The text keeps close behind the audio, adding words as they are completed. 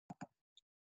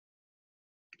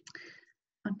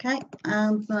Okay,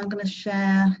 and then I'm going to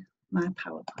share my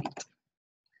PowerPoint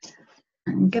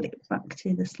and get it back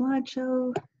to the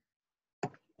slideshow.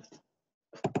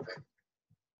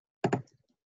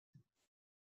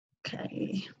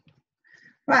 Okay.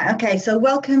 Right, okay, so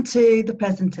welcome to the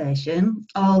presentation,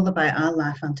 all about our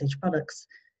LifeVantage products.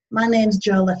 My name's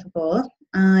Jo Lefebvre.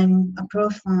 I'm a Pro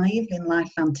 5 in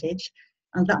LifeVantage,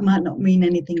 and that might not mean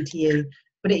anything to you,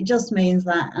 but it just means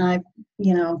that I'm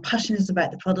passionate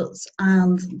about the products,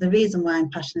 and the reason why I'm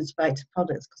passionate about the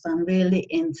products because I'm really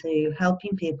into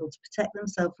helping people to protect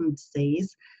themselves from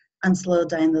disease and slow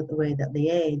down the way that they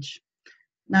age.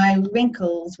 Now,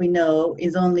 wrinkles, we know,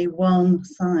 is only one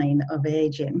sign of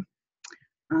aging.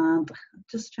 And I'm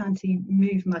just trying to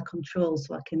move my controls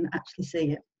so I can actually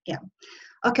see it. Yeah.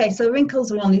 Okay, so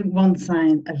wrinkles are only one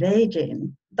sign of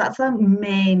aging. That's our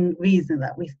main reason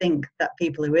that we think that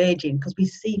people are aging, because we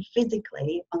see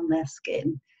physically on their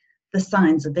skin the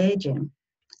signs of aging.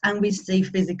 And we see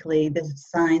physically the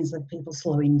signs of people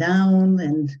slowing down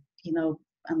and,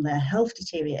 and their health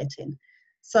deteriorating.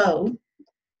 So,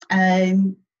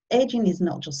 aging is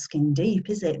not just skin deep,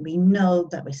 is it? We know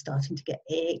that we're starting to get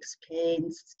aches,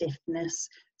 pains, stiffness,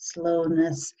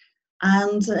 slowness,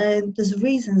 and there's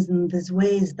reasons and there's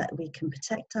ways that we can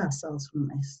protect ourselves from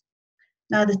this.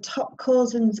 Now, the top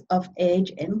causes of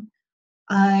aging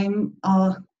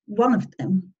are, one of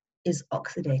them is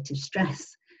oxidative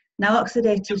stress. Now,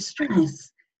 oxidative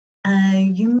stress,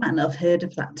 you might not have heard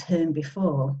of that term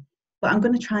before, but I'm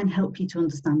going to try and help you to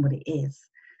understand what it is.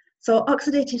 So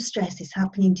oxidative stress is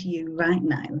happening to you right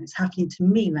now. It's happening to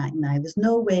me right now. There's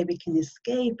no way we can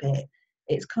escape it.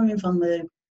 It's coming from the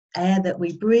air that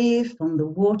we breathe, from the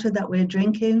water that we're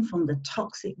drinking, from the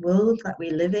toxic world that we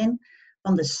live in,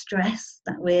 from the stress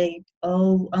that we're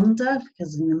all under,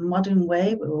 because in the modern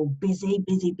way, we're all busy,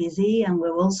 and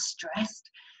we're all stressed.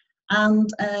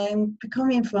 And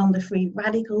coming from the free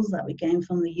radicals that we gain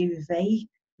from the UV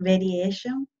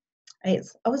radiation.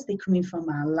 It's obviously coming from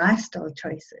our lifestyle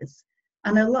choices.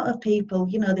 And a lot of people,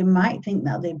 they might think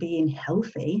that they're being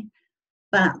healthy,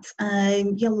 but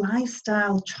your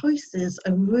lifestyle choices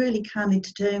are really kind of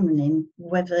determining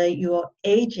whether you're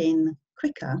aging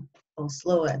quicker or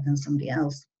slower than somebody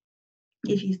else.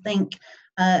 If you think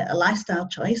a lifestyle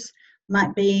choice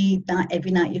might be that every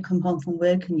night you come home from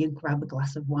work and you grab a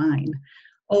glass of wine,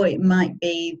 or it might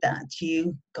be that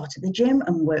you go to the gym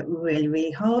and work really,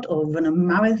 really hard, or run a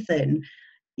marathon.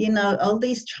 All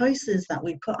these choices that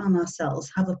we put on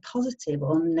ourselves have a positive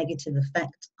or negative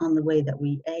effect on the way that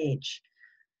we age.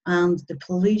 And the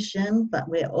pollution that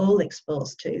we're all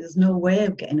exposed to, there's no way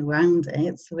of getting around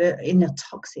it. We're in a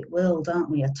toxic world,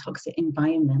 aren't we? A toxic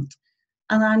environment.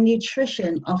 And our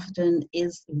nutrition often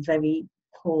is very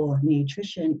poor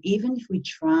nutrition. Even if we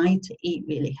try to eat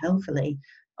really healthily,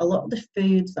 a lot of the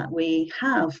foods that we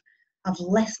have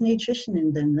less nutrition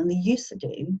in them than they used to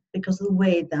do because of the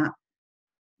way that,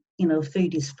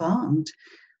 food is farmed.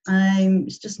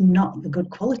 It's just not the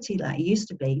good quality that it used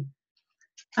to be.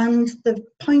 And the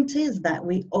point is that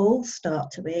we all start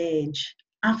to age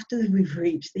after we've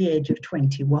reached the age of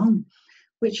 21,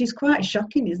 which is quite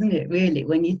shocking, isn't it, really,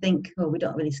 when you think, we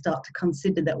don't really start to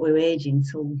consider that we're aging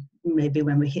until maybe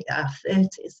when we hit our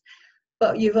 30s.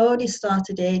 But you've already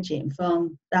started aging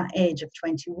from that age of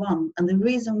 21. And the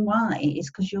reason why is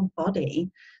because your body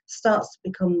starts to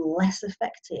become less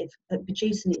effective at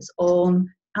producing its own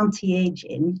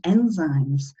anti-aging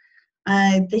enzymes.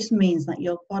 This means that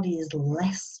your body is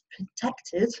less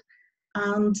protected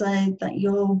and that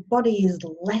your body is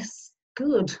less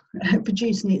good at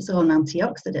producing its own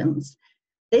antioxidants.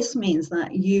 This means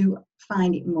that you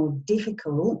find it more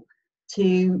difficult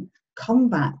to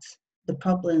combat the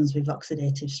problems with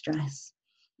oxidative stress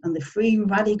and the free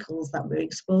radicals that we're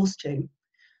exposed to.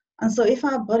 And so if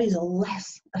our bodies are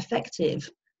less effective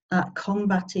at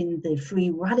combating the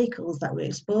free radicals that we're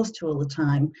exposed to all the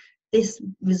time, this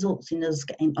results in us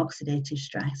getting oxidative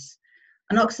stress.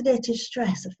 And oxidative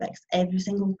stress affects every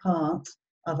single part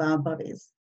of our bodies.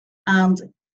 And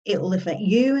it will affect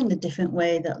you in a different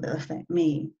way that it'll affect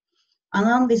me. And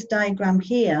on this diagram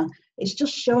here, it's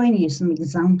just showing you some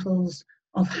examples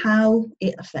of how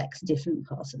it affects different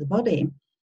parts of the body.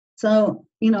 So,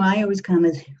 I always kind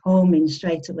of home in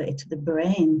straight away to the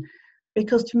brain,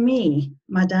 because to me,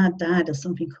 my dad died of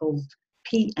something called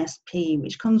PSP,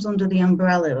 which comes under the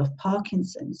umbrella of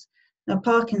Parkinson's. Now,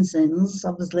 Parkinson's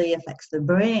obviously affects the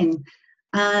brain,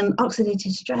 and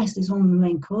oxidative stress is one of the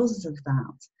main causes of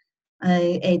that.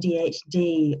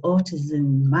 ADHD,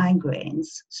 autism, migraines,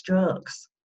 strokes,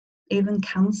 even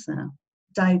cancer,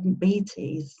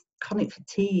 diabetes, chronic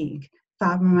fatigue,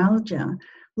 fibromyalgia.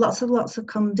 lots of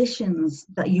conditions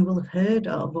that you will have heard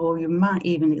of, or you might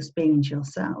even experience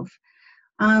yourself.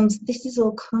 And this is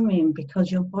all coming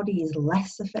because your body is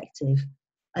less effective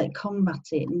at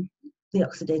combating the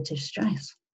oxidative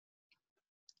stress.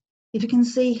 If you can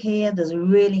see here, there's a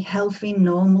really healthy,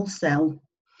 normal cell,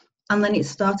 and then it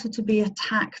started to be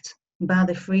attacked by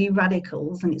the free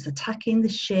radicals, and it's attacking the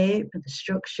shape and the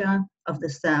structure of the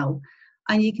cell.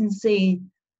 And you can see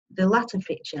the latter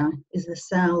picture is the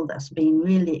cell that's been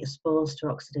really exposed to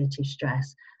oxidative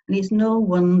stress. And it's no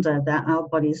wonder that our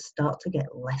bodies start to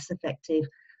get less effective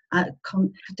at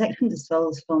protecting the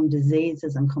cells from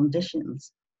diseases and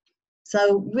conditions.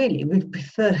 So really, we'd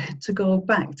prefer to go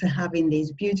back to having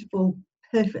these beautiful,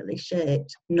 perfectly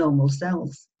shaped, normal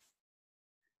cells.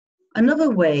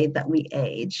 Another way that we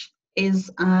age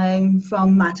is from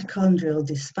mitochondrial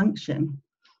dysfunction.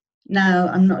 Now,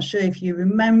 I'm not sure if you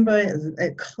remember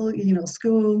at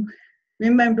school,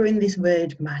 remembering this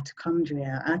word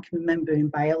mitochondria. I can remember in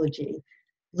biology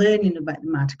learning about the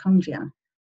mitochondria,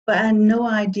 but I had no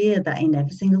idea that in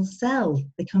every single cell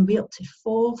there can be up to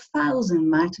 4,000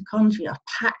 mitochondria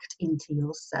packed into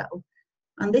your cell.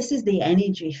 And this is the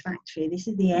energy factory, this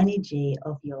is the energy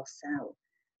of your cell.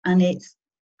 And it's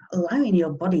allowing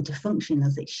your body to function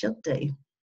as it should do.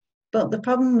 But the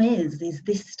problem is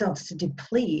this starts to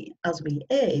deplete as we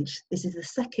age. This is the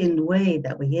second way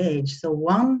that we age. So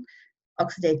one,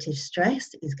 oxidative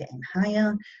stress is getting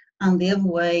higher, and the other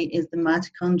way is the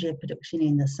mitochondria production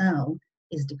in the cell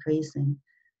is decreasing.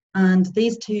 And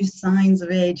these two signs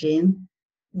of aging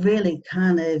really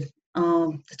kind of are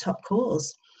the top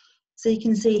cause. So you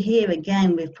can see here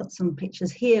again, we've put some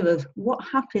pictures here of what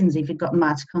happens if you've got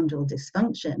mitochondrial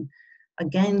dysfunction.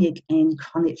 Again, you're in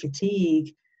chronic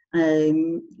fatigue,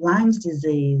 Lyme's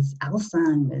disease,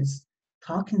 Alzheimer's,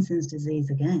 Parkinson's disease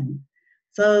again.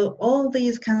 So all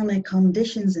these kind of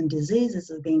conditions and diseases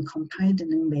are being compounded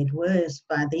and made worse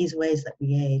by these ways that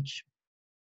we age.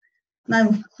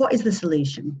 Now, what is the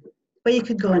solution? Well, you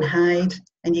could go and hide,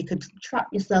 and you could trap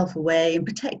yourself away and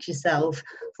protect yourself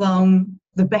from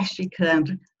the best you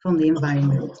can from the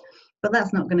environment. But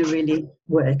that's not going to really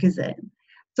work, is it?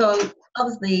 So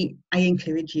obviously, I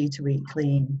encourage you to eat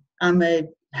clean. I'm a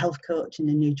health coach and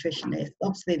a nutritionist.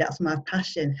 Obviously, that's my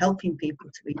passion, helping people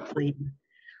to eat clean.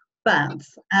 But,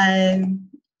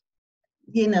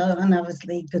 you know, and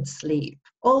obviously good sleep.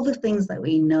 All the things that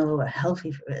we know are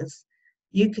healthy for us,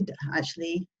 you could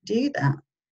actually do that.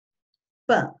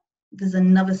 But there's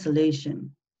another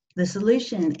solution. The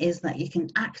solution is that you can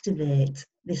activate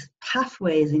these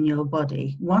pathways in your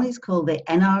body. One is called the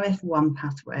NRF1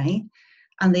 pathway,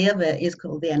 and the other is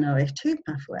called the NRF2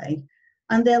 pathway.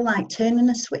 And they're like turning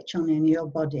a switch on in your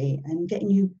body and getting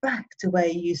you back to where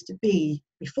you used to be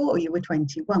before you were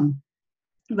 21,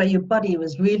 where your body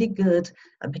was really good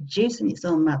at producing its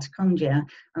own mitochondria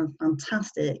and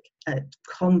fantastic at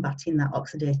combating that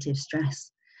oxidative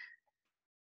stress.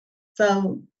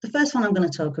 So the first one I'm going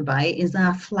to talk about is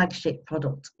our flagship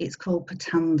product. It's called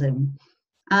Protandim.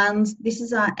 And this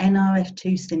is our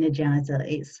NRF2 synergizer.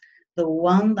 It's the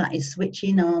one that is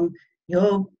switching on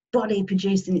your body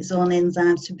producing its own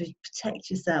enzymes to protect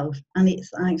yourself. And it's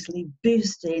actually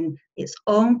boosting its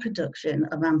own production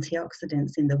of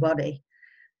antioxidants in the body.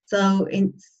 So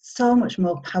it's so much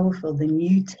more powerful than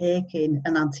you taking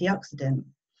an antioxidant.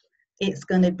 It's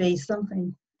going to be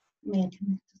something, Mia, can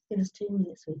you just give us 2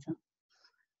 minutes, sweetheart?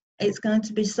 It's going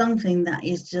to be something that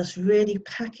is just really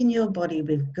packing your body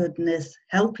with goodness,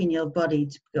 helping your body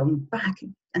to come back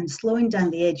and slowing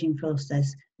down the aging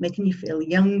process, making you feel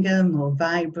younger, more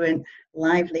vibrant,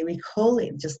 lively. We call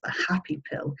it just the happy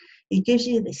pill. It gives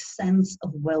you this sense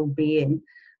of well-being,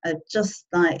 just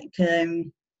like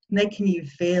making you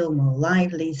feel more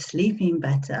lively, sleeping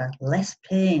better, less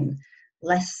pain,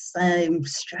 less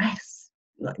stress,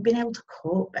 like being able to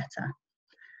cope better.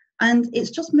 And it's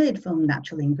just made from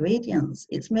natural ingredients.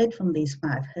 It's made from these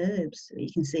 5 herbs. You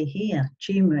can see here,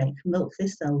 turmeric, milk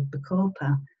thistle,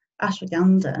 bacopa,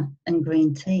 ashwagandha, and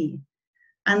green tea.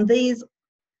 And these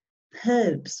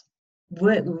herbs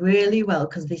work really well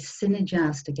because they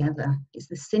synergize together. It's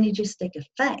the synergistic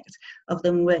effect of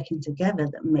them working together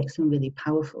that makes them really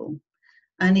powerful.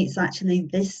 And it's actually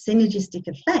this synergistic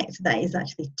effect that is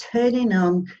actually turning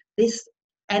on this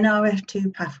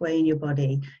NRF2 pathway in your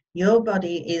body. Your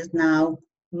body is now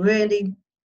really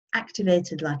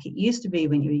activated like it used to be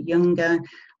when you were younger,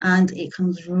 and it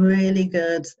comes really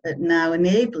good at now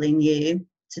enabling you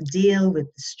to deal with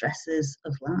the stresses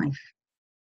of life.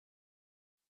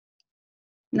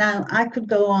 Now, I could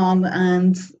go on,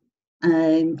 and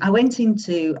I went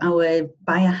into our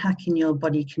Biohacking Your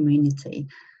Body community,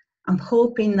 I'm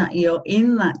hoping that you're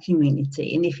in that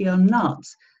community, and if you're not,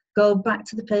 go back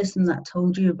to the person that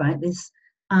told you about this,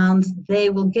 and they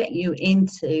will get you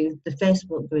into the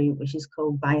Facebook group, which is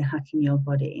called Biohacking Your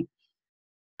Body.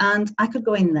 And I could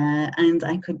go in there and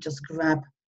I could just grab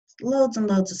loads and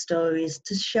loads of stories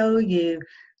to show you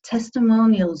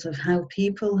testimonials of how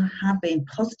people are having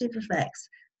positive effects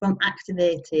from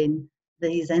activating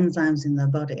these enzymes in their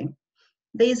body.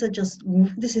 This is just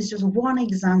one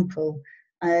example.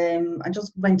 I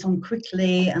just went on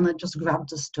quickly and I just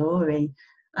grabbed a story.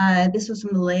 This was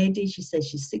from a lady. She said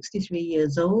she's 63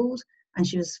 years old and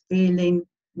she was feeling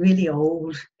really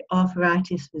old.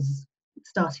 Arthritis was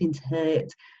starting to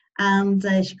hurt, and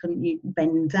she couldn't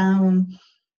bend down.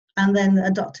 And then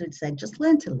a doctor had said, just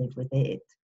learn to live with it.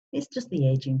 It's just the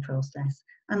aging process.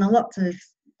 And a lot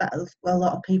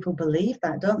of people believe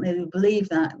that, don't they? They believe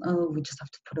that, oh, we just have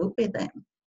to put up with it.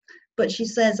 But she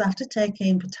says after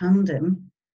taking Protandim,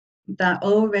 that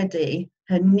already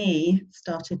her knee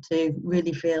started to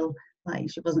really feel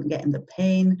like she wasn't getting the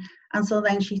pain. And so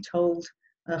then she told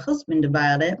her husband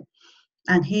about it.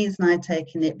 And he's now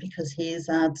taking it because he's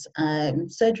had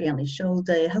surgery on his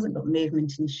shoulder. He hasn't got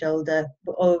movement in his shoulder,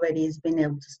 but already he's been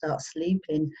able to start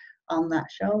sleeping on that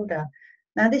shoulder.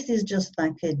 Now, this is just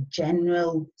like a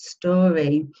general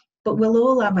story, but we'll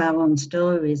all have our own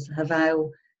stories of how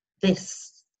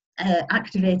this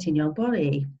activating your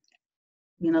body,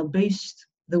 boosts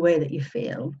the way that you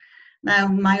feel. Now,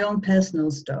 my own personal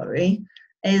story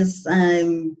is,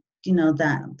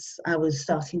 that I was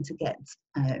starting to get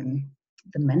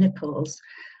the menopause.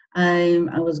 I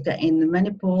was getting the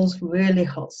menopause, really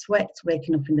hot sweats,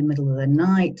 waking up in the middle of the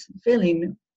night,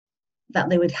 feeling that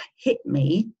they would hit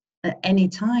me at any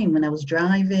time when I was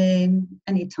driving,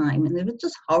 any time, and they were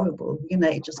just horrible.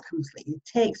 It just completely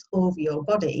takes over your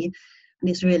body, and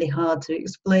it's really hard to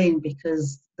explain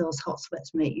because those hot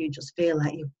sweats make you just feel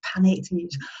like you've panicked,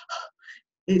 and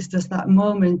it's just that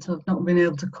moment of not being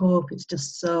able to cope. It's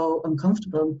just so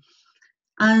uncomfortable.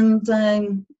 And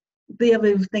the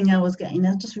other thing I was getting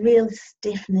is just real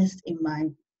stiffness in my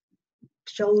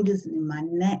shoulders and in my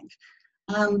neck,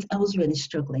 and I was really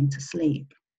struggling to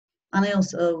sleep. And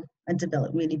I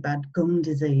developed really bad gum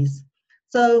disease.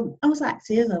 So I was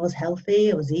active, I was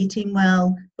healthy, I was eating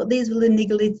well, but these were the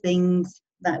niggly things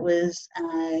that was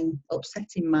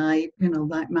upsetting my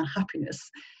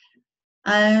happiness.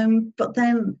 But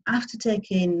then after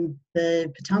taking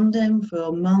the Protandim for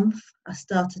a month, I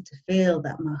started to feel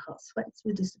that my hot sweats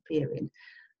were disappearing.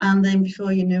 And then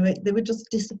before you knew it, they were just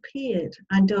disappeared.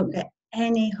 I don't get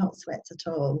any hot sweats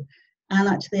at all. And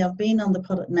actually, I've been on the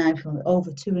product now for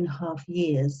over 2.5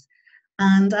 years.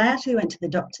 And I actually went to the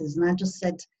doctors and I just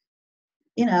said,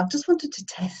 I've just wanted to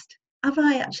test, have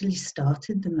I actually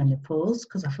started the menopause?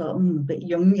 Because I thought, I'm a bit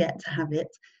young yet to have it.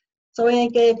 So he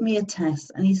gave me a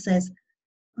test and he says,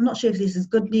 I'm not sure if this is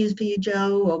good news for you,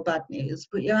 Jo, or bad news,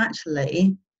 but you're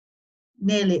actually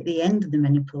nearly at the end of the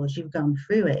menopause. You've gone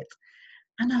through it.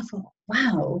 And I thought,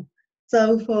 wow.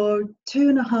 So for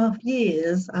 2.5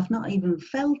 years, I've not even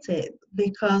felt it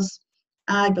because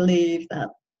I believe that,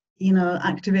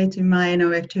 activating my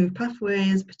NRF2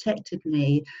 pathways protected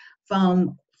me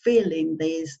from feeling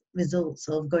these results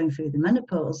of going through the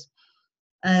menopause.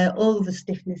 All of the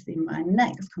stiffness in my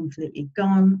neck is completely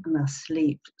gone and I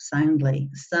sleep soundly.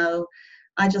 So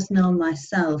I just know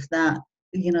myself that,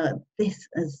 this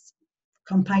has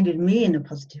compounded me in a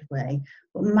positive way.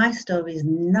 But my story is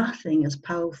nothing as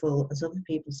powerful as other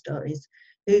people's stories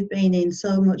who've been in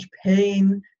so much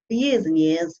pain for years and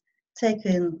years,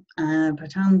 taken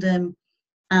Protandim,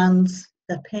 and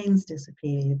their pain's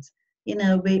disappeared.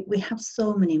 We have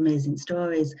so many amazing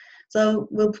stories. So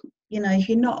if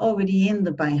you're not already in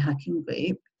the biohacking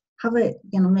group, have it,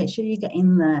 make sure you get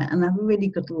in there and have a really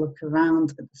good look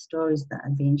around at the stories that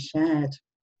are being shared.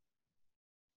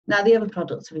 Now, the other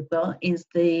products we've got is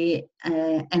the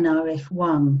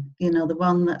NRF1, the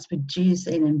one that's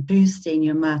producing and boosting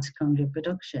your mitochondrial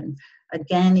production.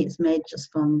 Again, it's made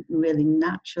just from really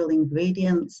natural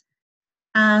ingredients.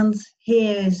 And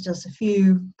here is just a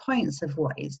few points of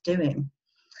what it's doing.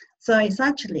 So it's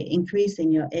actually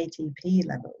increasing your ATP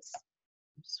levels.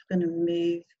 I'm just going to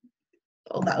move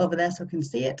all that over there so I can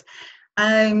see it,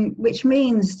 which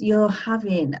means you're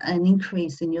having an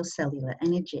increase in your cellular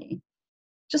energy,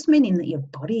 just meaning that your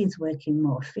body is working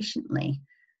more efficiently.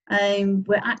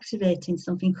 We're activating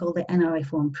something called the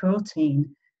NRF1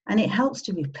 protein, and it helps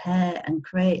to repair and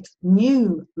create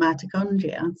new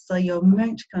mitochondria, so your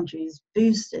mitochondria is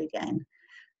boosted again.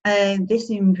 This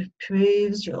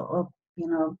improves your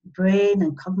brain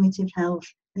and cognitive health,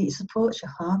 and it supports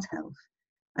your heart health.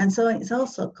 And so it's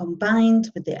also combined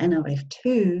with the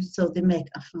NRF2, so they make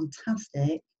a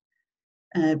fantastic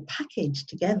package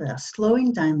together,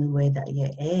 slowing down the way that you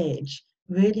age,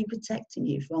 really protecting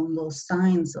you from those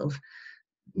signs of,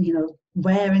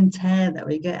 wear and tear that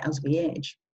we get as we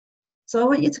age. So I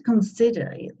want you to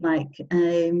consider it like,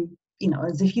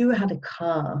 as if you had a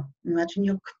car. Imagine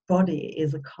your body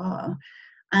is a car,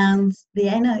 and the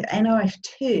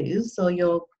NRF2, so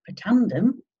your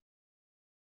tandem,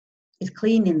 is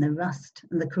cleaning the rust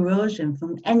and the corrosion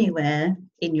from anywhere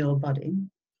in your body.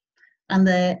 And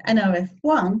the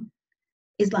NRF1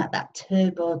 is like that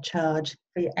turbocharge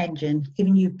for your engine,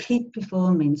 giving you peak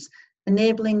performance,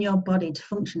 enabling your body to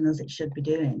function as it should be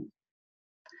doing.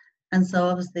 And so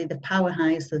obviously the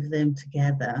powerhouse of them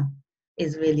together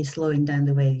is really slowing down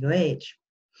the way you age.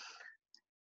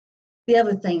 The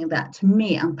other thing that, to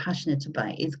me, I'm passionate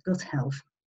about is gut health.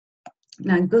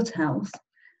 Now, gut health,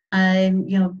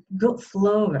 gut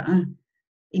flora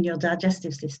in your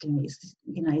digestive system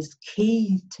is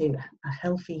key to a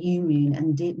healthy immune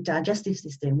and digestive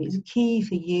system. It's key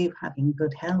for you having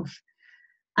good health.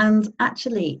 And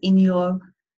actually, in your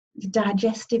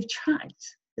digestive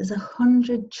tract, there's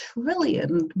 100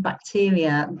 trillion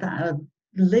bacteria that are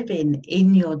living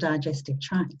in your digestive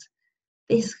tract.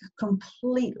 This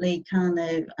completely kind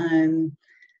of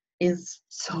is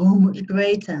so much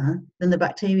greater than the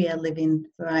bacteria living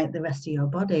throughout the rest of your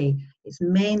body. It's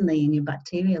mainly in your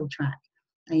bacterial tract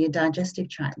and your digestive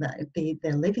tract that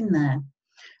they're living there.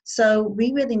 So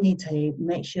we really need to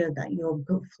make sure that your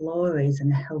gut flora is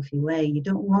in a healthy way. You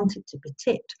don't want it to be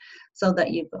tipped so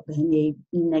that you've got any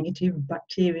negative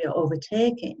bacteria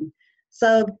overtaking.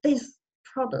 So this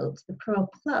product, the Pro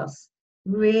Plus,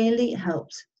 really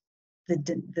helps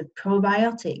the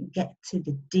probiotic get to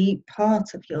the deep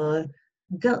part of your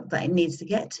gut that it needs to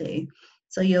get to.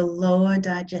 So your lower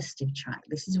digestive tract,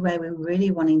 this is where we're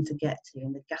really wanting to get to,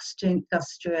 in the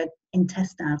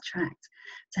gastrointestinal tract,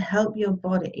 to help your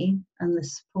body and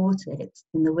support it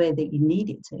in the way that you need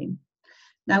it to.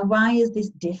 Now, why is this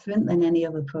different than any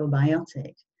other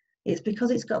probiotic? It's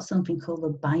because it's got something called the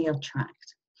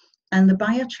BioTract. And the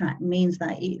BioTract means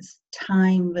that it's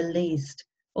time released.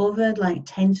 Over like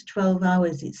 10 to 12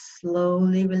 hours, it's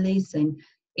slowly releasing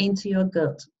into your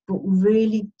gut, but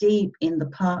really deep in the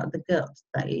part of the gut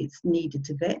that it's needed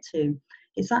to get to.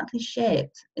 It's actually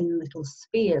shaped in little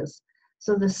spheres.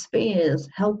 So the spheres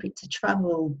help it to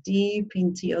travel deep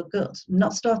into your gut,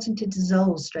 not starting to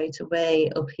dissolve straight away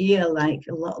up here like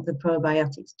a lot of the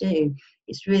probiotics do.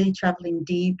 It's really traveling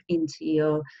deep into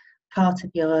your part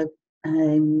of your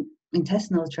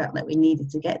intestinal tract that we needed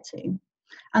to get to.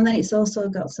 And then it's also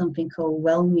got something called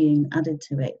Wellmune added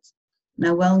to it.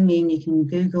 Now, Wellmune, you can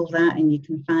Google that and you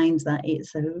can find that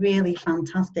it's a really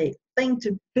fantastic thing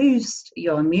to boost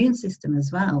your immune system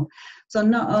as well. So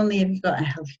not only have you got a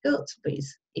healthy gut, but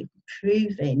it's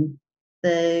improving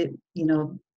the,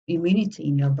 immunity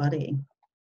in your body.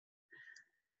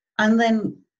 And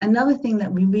then another thing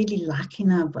that we really lack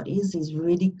in our bodies is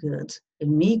really good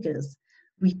omegas.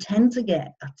 We tend to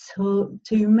get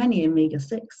too many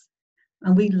omega-6.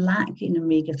 And we lack in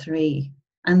omega-3,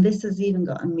 and this has even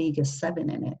got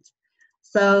omega-7 in it.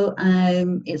 So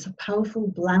it's a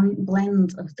powerful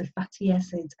blend of the fatty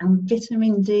acids and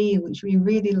vitamin D, which we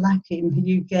really lack in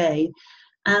the UK.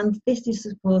 And this is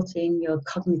supporting your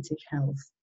cognitive health.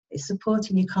 It's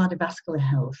supporting your cardiovascular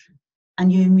health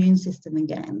and your immune system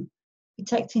again,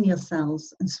 protecting your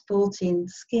cells and supporting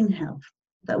skin health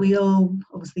that we all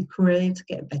obviously crave to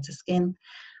get better skin.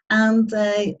 And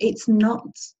it's not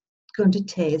going to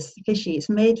taste fishy. It's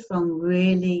made from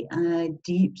really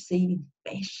deep sea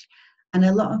fish, and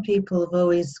a lot of people have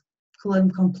always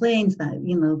complained that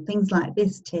things like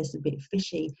this taste a bit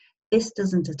fishy. This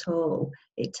doesn't at all.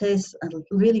 It tastes a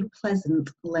really pleasant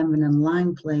lemon and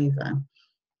lime flavour.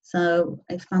 So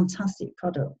a fantastic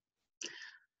product.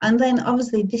 And then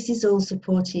obviously this is all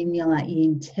supporting your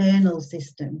internal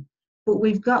system. But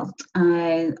we've got,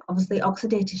 obviously,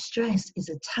 oxidative stress is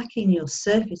attacking your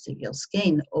surface of your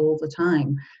skin all the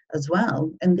time as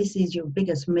well. And this is your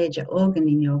biggest major organ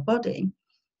in your body.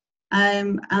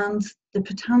 And the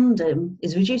Protandim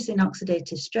is reducing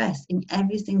oxidative stress in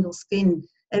every single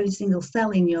cell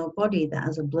in your body that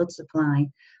has a blood supply.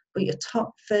 But your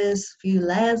top first few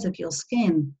layers of your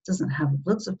skin doesn't have a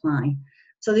blood supply.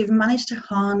 So they've managed to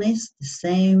harness the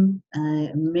same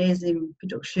amazing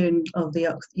production of the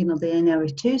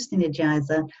NRF2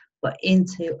 synergizer, but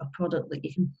into a product that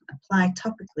you can apply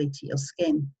topically to your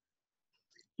skin.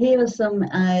 Here are some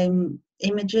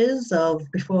images of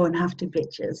before and after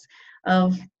pictures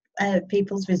of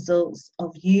people's results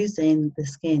of using the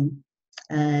skin.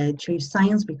 True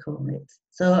science, we call it.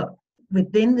 So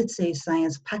within the True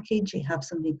Science package, you have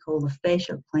something called a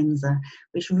facial cleanser,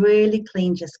 which really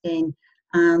cleans your skin,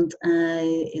 and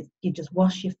you just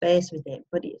wash your face with it.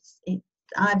 But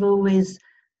I've always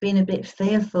been a bit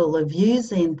fearful of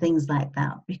using things like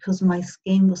that because my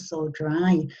skin was so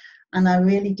dry, and I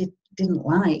really didn't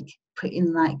like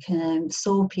putting like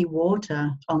soapy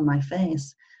water on my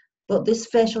face. But this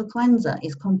facial cleanser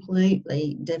is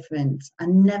completely different. I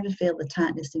never feel the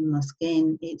tightness in my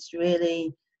skin. It's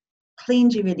really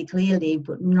cleans you really clearly,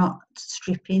 but not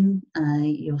stripping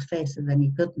your face of any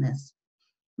goodness.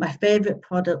 My favourite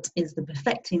product is the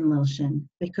Perfecting Lotion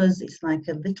because it's like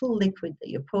a little liquid that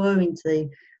you pour into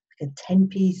like a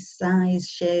 10-piece size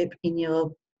shape in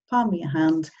your palm of your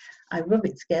hand. I rub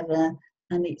it together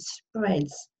and it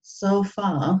spreads so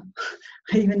far,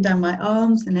 even down my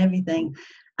arms and everything.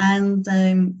 And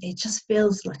it just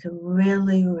feels like a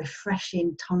really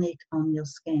refreshing tonic on your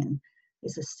skin.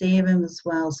 It's a serum as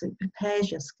well, so it prepares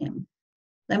your skin.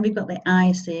 Then we've got the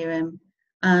eye serum,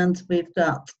 and we've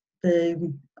got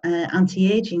the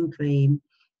anti-aging cream,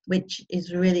 which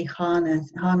is really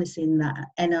harnessing that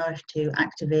NRF2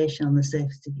 activation on the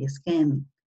surface of your skin.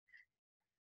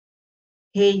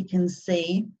 Here you can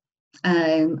see,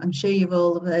 I'm sure you've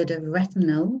all heard of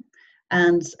retinol,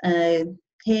 and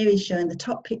here is showing, the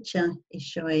top picture is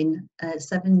showing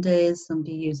 7 days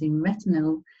somebody using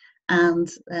retinol,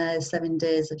 and 7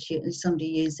 days of somebody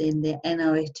using the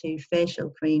NRF2 facial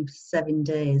cream for 7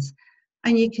 days.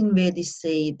 And you can really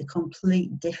see the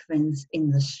complete difference in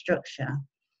the structure.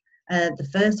 The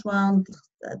first one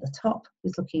at the top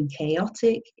is looking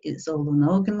chaotic, it's all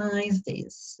unorganized, you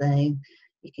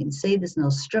can see there's no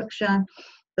structure.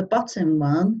 The bottom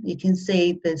one, you can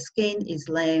see the skin is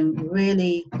laying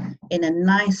really in a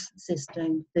nice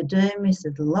system. The dermis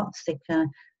is a lot thicker,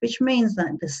 which means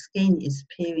that the skin is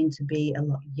appearing to be a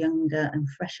lot younger and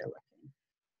fresher looking.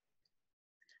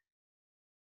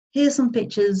 Here's some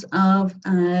pictures of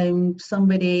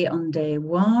somebody on day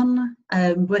 1,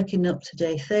 working up to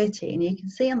day 30, and you can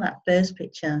see on that first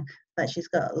picture that she's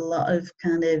got a lot of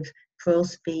kind of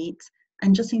crow's feet,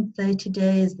 and just in 30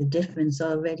 days the difference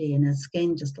already, and her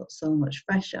skin just looks so much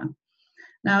fresher.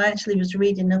 Now, I actually was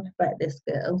reading up about this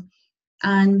girl,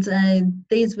 and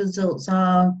these results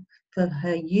are for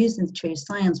her using the True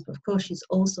Science, but of course she's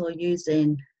also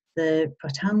using the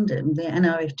Protandim, the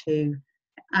NRF2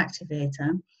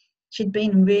 activator. She'd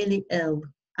been really ill,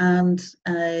 and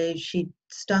she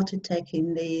started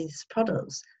taking these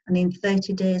products, and in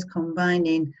 30 days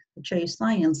combining the True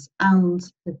Science and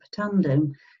the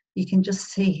Protandim, you can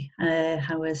just see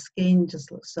how her skin just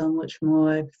looks so much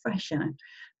more fresher.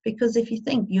 Because if you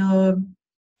think your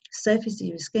surface of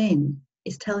your skin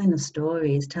is telling a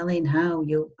story, is telling how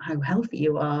healthy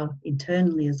you are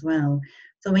internally as well.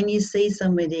 So when you see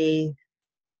somebody,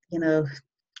 you know,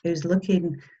 who's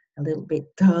looking a little bit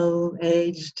dull,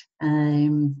 aged,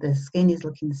 the skin is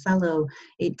looking sallow,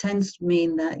 it tends to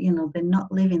mean that, you know, they're not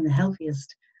living the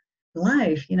healthiest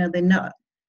life. You know, they're not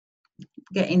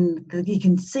getting, you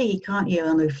can see, can't you,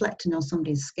 on reflecting on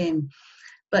somebody's skin.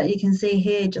 But you can see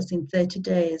here, just in 30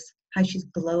 days, how she's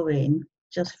glowing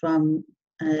just from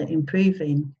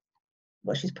improving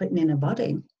what she's putting in her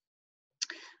body.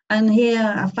 And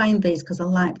here I find these because I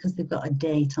like, because they've got a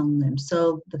date on them.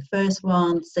 So the first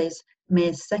one says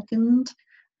May 2nd,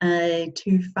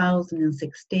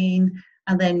 2016,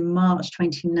 and then March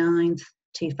 29th,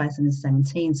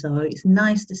 2017. So it's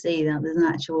nice to see that there's an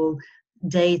actual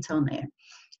date on it.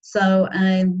 So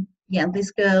yeah,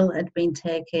 this girl had been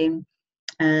taking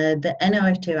the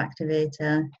NRF2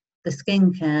 activator, the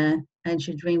skincare, and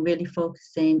she'd been really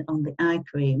focusing on the eye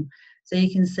cream. So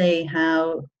you can see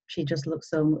how she just looks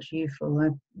so much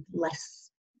youthful, less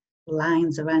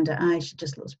lines around her eyes, she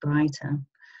just looks brighter.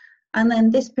 And then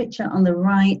this picture on the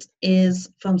right is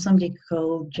from somebody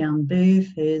called Jan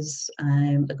Booth, who's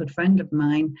a good friend of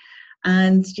mine.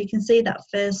 And you can see that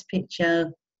first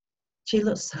picture, she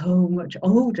looks so much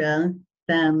older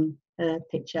than her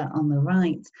picture on the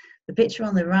right. The picture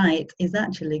on the right is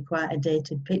actually quite a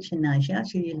dated picture now. She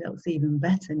actually looks even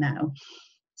better now.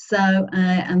 So,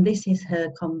 and this is her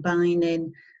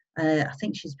combining, I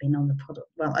think she's been on the product,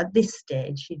 well, at this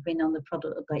stage, she'd been on the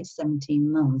product about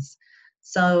 17 months.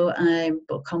 So,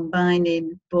 but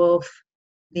combining both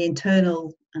the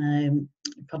internal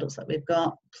products that we've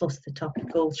got, plus the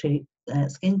topical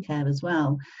skincare as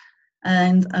well.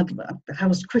 And I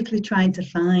was quickly trying to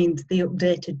find the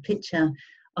updated picture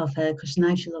of her, because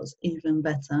now she looks even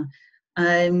better.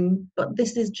 But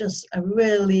this is just a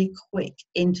really quick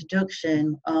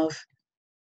introduction of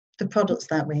the products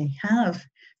that we have.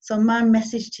 So my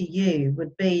message to you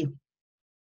would be,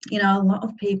 you know, a lot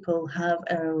of people have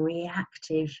a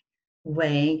reactive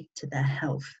way to their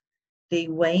health. They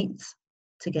wait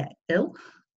to get ill,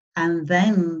 and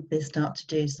then they start to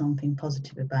do something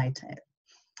positive about it.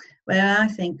 Where I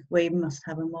think we must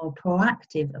have a more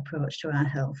proactive approach to our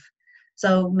health.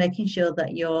 So making sure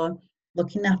that you're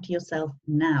looking after yourself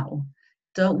now.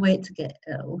 Don't wait to get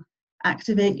ill.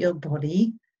 Activate your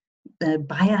body,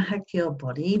 biohack your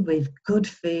body with good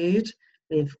food,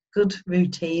 with good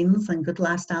routines and good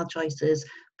lifestyle choices,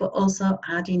 but also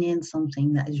adding in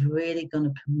something that is really going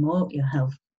to promote your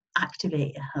health,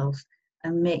 activate your health,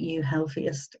 and make you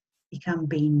healthiest you can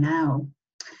be now.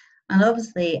 And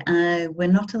obviously, we're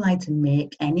not allowed to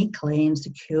make any claims to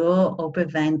cure or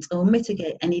prevent or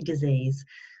mitigate any disease,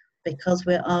 because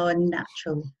we are a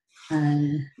natural,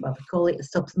 well, we call it a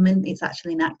supplement, it's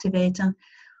actually an activator.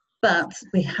 But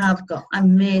we have got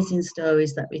amazing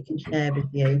stories that we can share with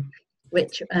you,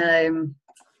 which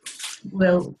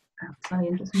will, sorry,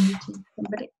 I'm just muting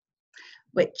somebody,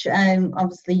 which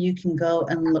obviously you can go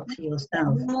and look for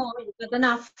yourself. No, good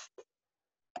enough.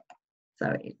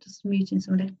 Sorry, just muting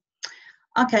somebody.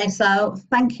 Okay, so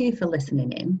thank you for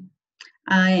listening in.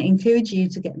 I encourage you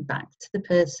to get back to the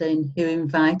person who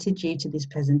invited you to this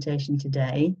presentation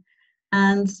today,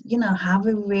 and, you know, have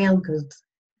a real good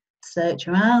search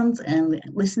around and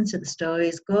listen to the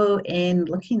stories, go in,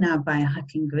 look in our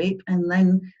biohacking group, and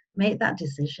then make that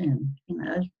decision, you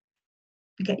know,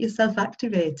 get yourself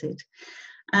activated.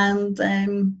 And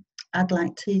I'd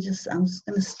like to I'm just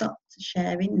going to stop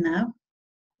sharing now.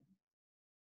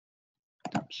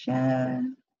 Stop share.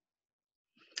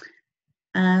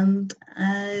 And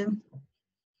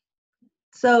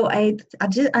so I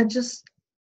just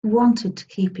wanted to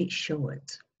keep it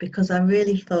short, because I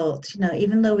really thought, you know,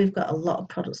 even though we've got a lot of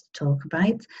products to talk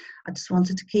about, I just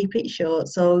wanted to keep it short.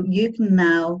 So you can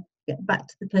now get back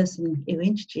to the person who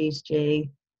introduced you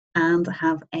and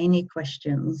have any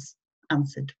questions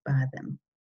answered by them.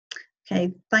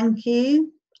 Okay, thank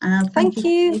you. Thank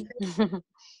you.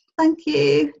 Thank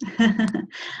you.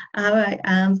 All right,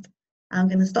 and I'm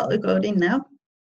going to stop recording now.